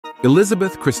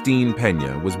Elizabeth Christine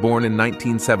Peña was born in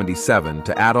 1977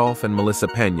 to Adolf and Melissa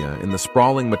Peña in the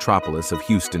sprawling metropolis of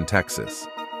Houston, Texas.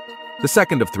 The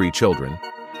second of three children,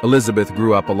 Elizabeth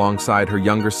grew up alongside her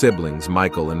younger siblings,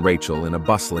 Michael and Rachel, in a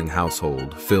bustling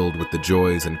household filled with the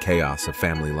joys and chaos of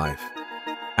family life.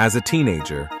 As a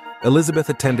teenager, Elizabeth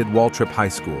attended Waltrip High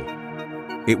School.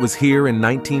 It was here in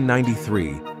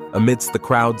 1993, amidst the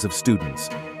crowds of students,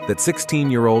 that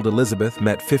 16-year-old Elizabeth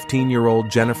met 15-year-old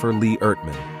Jennifer Lee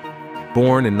Ertman.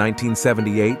 Born in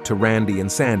 1978 to Randy and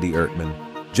Sandy Ertman,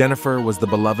 Jennifer was the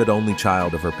beloved only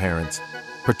child of her parents,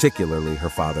 particularly her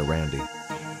father Randy.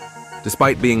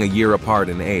 Despite being a year apart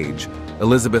in age,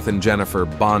 Elizabeth and Jennifer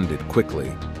bonded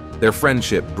quickly, their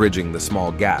friendship bridging the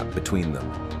small gap between them.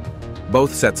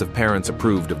 Both sets of parents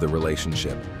approved of the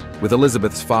relationship, with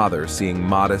Elizabeth's father seeing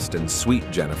modest and sweet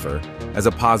Jennifer as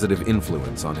a positive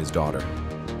influence on his daughter.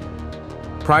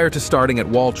 Prior to starting at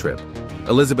Waltrip,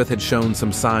 Elizabeth had shown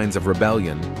some signs of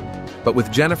rebellion, but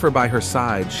with Jennifer by her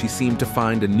side, she seemed to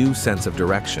find a new sense of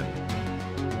direction.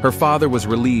 Her father was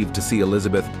relieved to see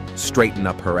Elizabeth straighten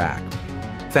up her act,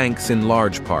 thanks in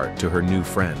large part to her new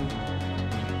friend.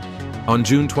 On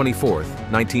June 24,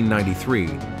 1993,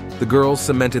 the girls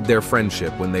cemented their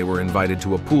friendship when they were invited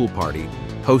to a pool party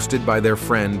hosted by their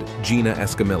friend Gina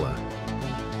Escamilla.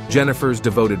 Jennifer's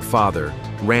devoted father,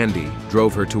 Randy,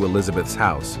 drove her to Elizabeth's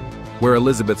house, where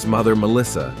Elizabeth's mother,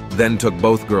 Melissa, then took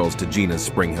both girls to Gina's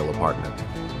Spring Hill apartment.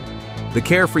 The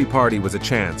carefree party was a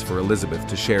chance for Elizabeth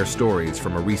to share stories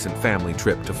from a recent family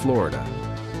trip to Florida.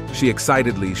 She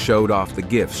excitedly showed off the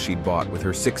gifts she'd bought with her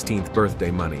 16th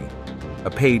birthday money, a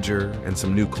pager and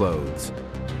some new clothes.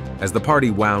 As the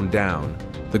party wound down,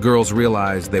 the girls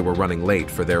realized they were running late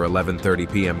for their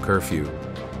 11:30 p.m. curfew.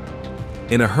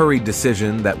 In a hurried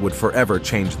decision that would forever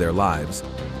change their lives,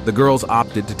 the girls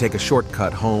opted to take a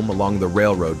shortcut home along the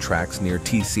railroad tracks near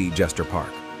T.C. Jester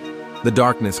Park. The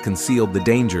darkness concealed the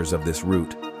dangers of this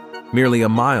route, merely a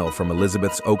mile from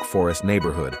Elizabeth's Oak Forest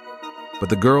neighborhood, but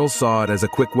the girls saw it as a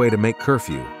quick way to make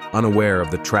curfew, unaware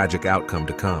of the tragic outcome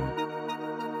to come.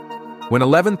 When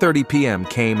 11:30 p.m.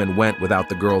 came and went without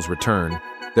the girls' return,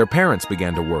 their parents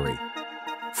began to worry.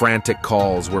 Frantic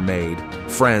calls were made,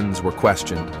 friends were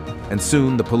questioned, and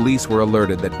soon the police were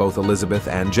alerted that both Elizabeth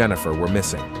and Jennifer were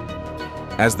missing.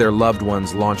 As their loved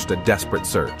ones launched a desperate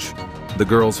search, the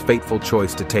girls' fateful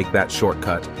choice to take that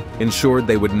shortcut ensured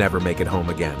they would never make it home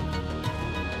again.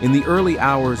 In the early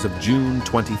hours of June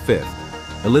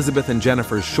 25th, Elizabeth and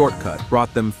Jennifer's shortcut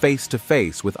brought them face to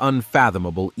face with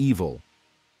unfathomable evil.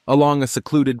 Along a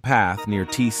secluded path near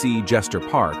T.C. Jester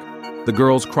Park, the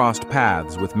girls crossed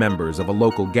paths with members of a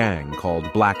local gang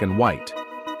called Black and White.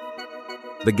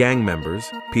 The gang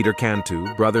members, Peter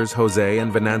Cantu, brothers Jose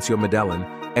and Venancio Medellin,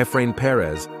 Efrain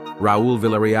Perez, Raul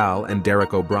Villarreal, and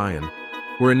Derek O'Brien,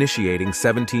 were initiating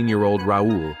 17-year-old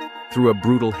Raul through a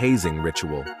brutal hazing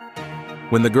ritual.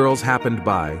 When the girls happened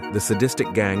by, the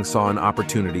sadistic gang saw an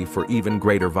opportunity for even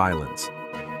greater violence.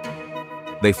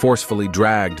 They forcefully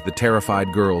dragged the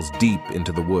terrified girls deep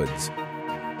into the woods.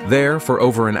 There, for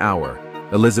over an hour,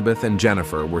 Elizabeth and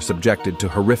Jennifer were subjected to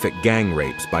horrific gang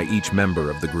rapes by each member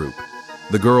of the group.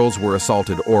 The girls were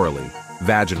assaulted orally,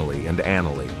 vaginally, and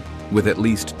anally, with at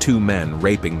least 2 men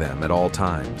raping them at all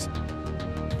times.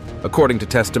 According to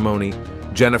testimony,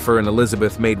 Jennifer and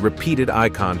Elizabeth made repeated eye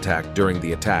contact during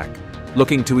the attack,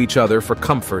 looking to each other for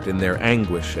comfort in their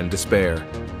anguish and despair.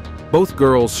 Both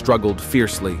girls struggled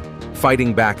fiercely,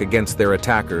 fighting back against their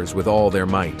attackers with all their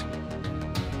might.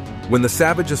 When the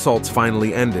savage assaults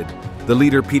finally ended, the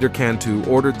leader Peter Cantu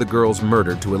ordered the girls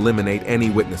murdered to eliminate any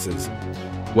witnesses.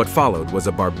 What followed was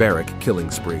a barbaric killing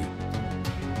spree.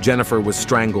 Jennifer was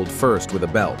strangled first with a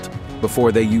belt,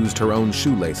 before they used her own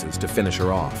shoelaces to finish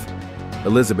her off.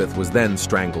 Elizabeth was then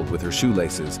strangled with her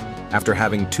shoelaces, after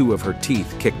having 2 of her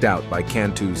teeth kicked out by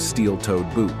Cantu's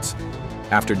steel-toed boots.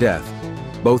 After death,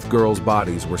 both girls'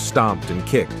 bodies were stomped and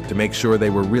kicked to make sure they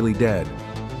were really dead.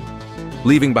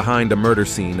 Leaving behind a murder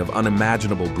scene of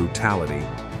unimaginable brutality,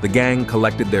 the gang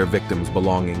collected their victims'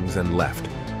 belongings and left,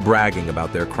 bragging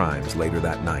about their crimes later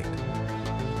that night.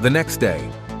 The next day,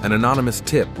 an anonymous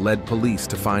tip led police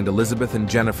to find Elizabeth and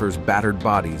Jennifer's battered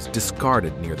bodies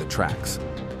discarded near the tracks.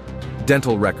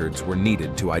 Dental records were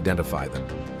needed to identify them.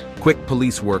 Quick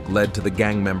police work led to the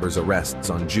gang members' arrests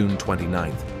on June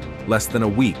 29th, less than a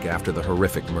week after the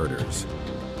horrific murders.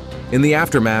 In the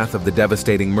aftermath of the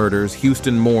devastating murders,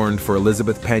 Houston mourned for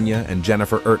Elizabeth Peña and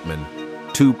Jennifer Ertman,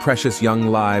 2 precious young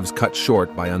lives cut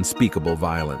short by unspeakable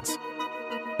violence.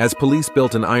 As police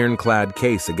built an ironclad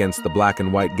case against the Black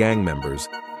and White gang members,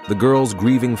 the girls'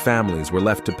 grieving families were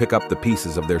left to pick up the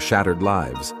pieces of their shattered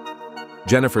lives.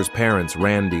 Jennifer's parents,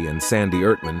 Randy and Sandy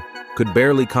Ertman, could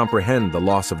barely comprehend the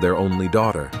loss of their only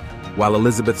daughter, while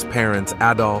Elizabeth's parents,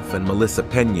 Adolf and Melissa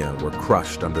Peña, were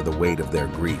crushed under the weight of their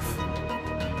grief.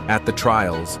 At the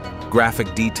trials,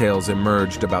 graphic details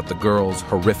emerged about the girls'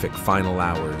 horrific final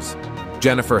hours.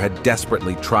 Jennifer had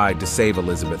desperately tried to save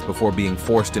Elizabeth before being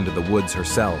forced into the woods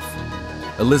herself.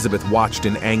 Elizabeth watched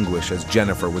in anguish as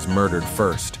Jennifer was murdered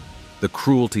first. The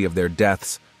cruelty of their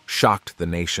deaths shocked the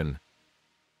nation.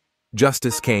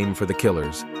 Justice came for the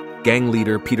killers. Gang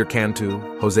leader Peter Cantu,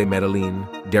 Jose Medellin,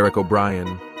 Derek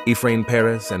O'Brien, Efrain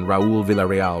Perez, and Raul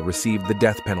Villarreal received the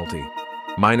death penalty.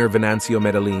 Minor Venancio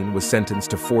Medellin was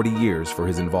sentenced to 40 years for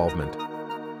his involvement.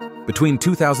 Between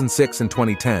 2006 and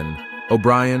 2010,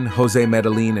 O'Brien, Jose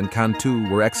Medellin, and Cantu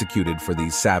were executed for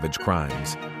these savage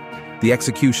crimes. The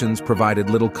executions provided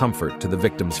little comfort to the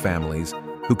victims' families,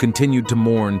 who continued to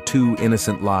mourn two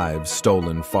innocent lives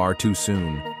stolen far too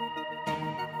soon.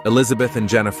 Elizabeth and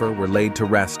Jennifer were laid to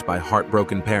rest by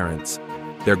heartbroken parents,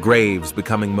 their graves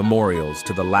becoming memorials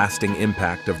to the lasting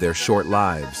impact of their short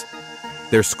lives.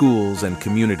 Their schools and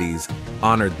communities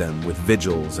honored them with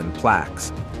vigils and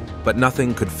plaques, but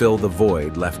nothing could fill the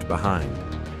void left behind.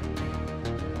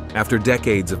 After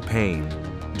decades of pain,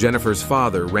 Jennifer's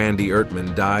father, Randy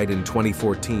Ertman, died in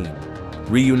 2014,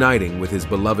 reuniting with his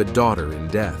beloved daughter in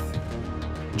death.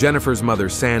 Jennifer's mother,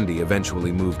 Sandy,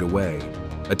 eventually moved away,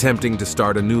 attempting to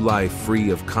start a new life free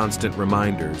of constant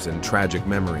reminders and tragic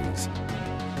memories.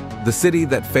 The city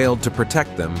that failed to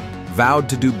protect them vowed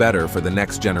to do better for the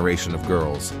next generation of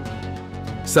girls.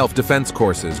 Self-defense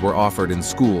courses were offered in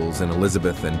schools in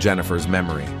Elizabeth and Jennifer's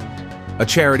memory. A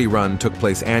charity run took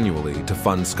place annually to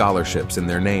fund scholarships in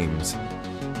their names.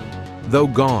 Though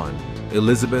gone,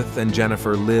 Elizabeth and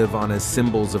Jennifer live on as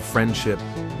symbols of friendship,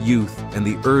 youth, and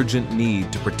the urgent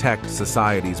need to protect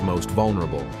society's most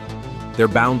vulnerable. Their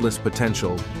boundless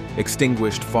potential,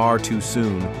 extinguished far too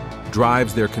soon,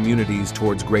 drives their communities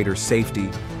towards greater safety,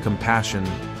 compassion,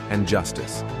 and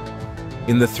justice.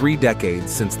 In the 3 decades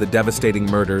since the devastating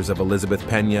murders of Elizabeth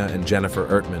Peña and Jennifer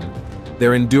Ertman,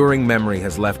 their enduring memory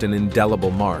has left an indelible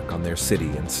mark on their city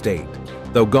and state.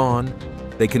 Though gone,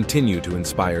 they continue to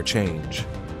inspire change.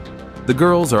 The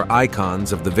girls are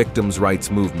icons of the victims' rights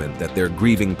movement that their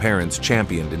grieving parents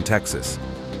championed in Texas.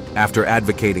 After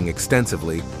advocating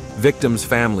extensively, victims'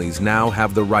 families now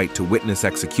have the right to witness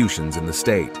executions in the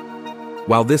state.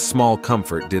 While this small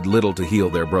comfort did little to heal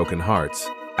their broken hearts,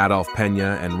 Adolf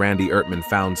Peña and Randy Ertman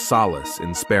found solace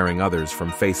in sparing others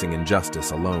from facing injustice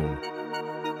alone.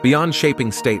 Beyond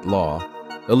shaping state law,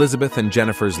 Elizabeth and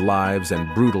Jennifer's lives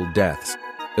and brutal deaths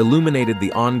illuminated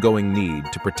the ongoing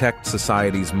need to protect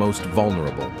society's most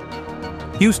vulnerable.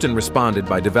 Houston responded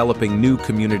by developing new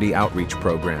community outreach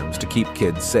programs to keep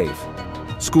kids safe.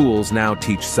 Schools now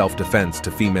teach self-defense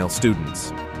to female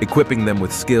students, equipping them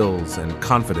with skills and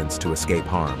confidence to escape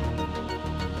harm.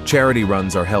 Charity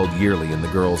runs are held yearly in the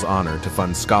girls' honor to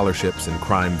fund scholarships and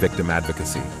crime victim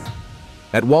advocacy.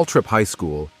 At Waltrip High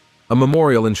School, a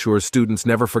memorial ensures students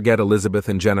never forget Elizabeth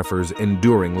and Jennifer's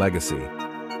enduring legacy.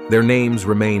 Their names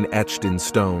remain etched in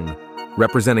stone,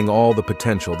 representing all the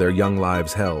potential their young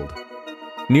lives held.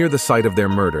 Near the site of their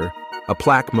murder, a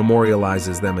plaque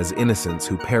memorializes them as innocents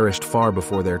who perished far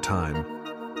before their time.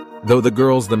 Though the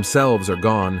girls themselves are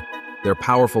gone, their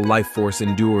powerful life force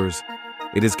endures.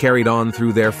 It is carried on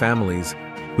through their families,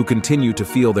 who continue to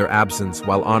feel their absence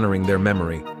while honoring their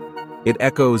memory. It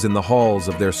echoes in the halls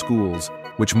of their schools,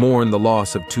 which mourn the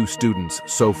loss of 2 students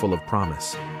so full of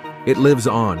promise. It lives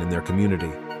on in their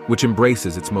community, which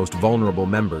embraces its most vulnerable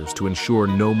members to ensure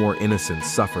no more innocents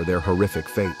suffer their horrific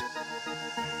fate.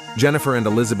 Jennifer and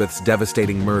Elizabeth's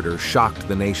devastating murder shocked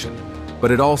the nation,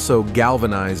 but it also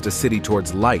galvanized a city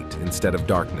towards light instead of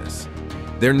darkness.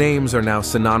 Their names are now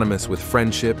synonymous with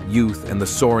friendship, youth, and the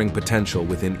soaring potential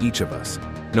within each of us,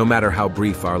 no matter how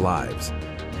brief our lives.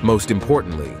 Most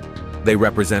importantly, they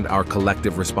represent our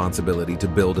collective responsibility to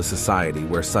build a society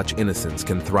where such innocence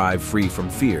can thrive free from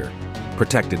fear,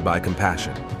 protected by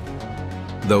compassion.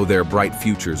 Though their bright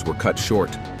futures were cut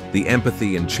short, the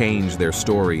empathy and change their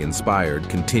story inspired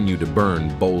continue to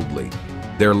burn boldly.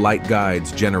 Their light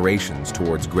guides generations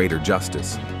towards greater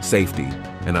justice, safety,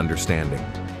 and understanding.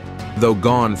 Though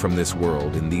gone from this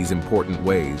world in these important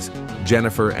ways,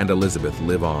 Jennifer and Elizabeth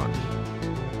live on,